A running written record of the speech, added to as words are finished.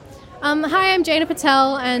Hi, I'm Jayna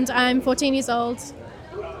Patel and I'm 14 years old.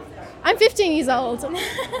 I'm 15 years old.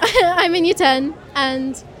 I'm in Year 10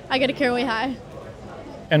 and I go to Kirrawee High.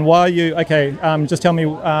 And why are you, just tell me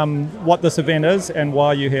what this event is and why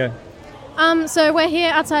are you here? So we're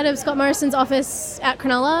here outside of Scott Morrison's office at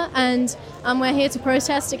Cronulla and we're here to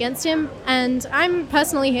protest against him. And I'm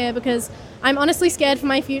personally here because I'm honestly scared for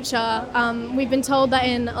my future. We've been told that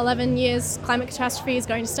in 11 years climate catastrophe is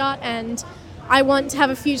going to start and I want to have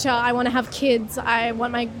a future. I want to have kids. I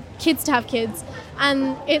want my kids to have kids.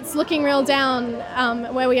 And it's looking real down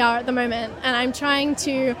where we are at the moment. And I'm trying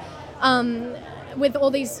to, with all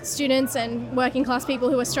these students and working class people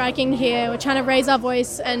who are striking here, we're trying to raise our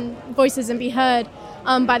voices and be heard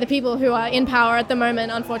by the people who are in power at the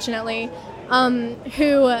moment, unfortunately,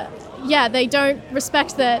 they don't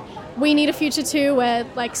respect that we need a future too. We're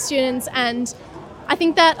like students, and I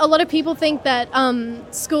think that a lot of people think that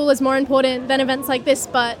school is more important than events like this,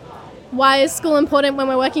 but why is school important when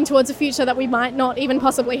we're working towards a future that we might not even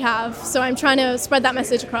possibly have? So I'm trying to spread that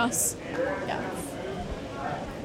message across.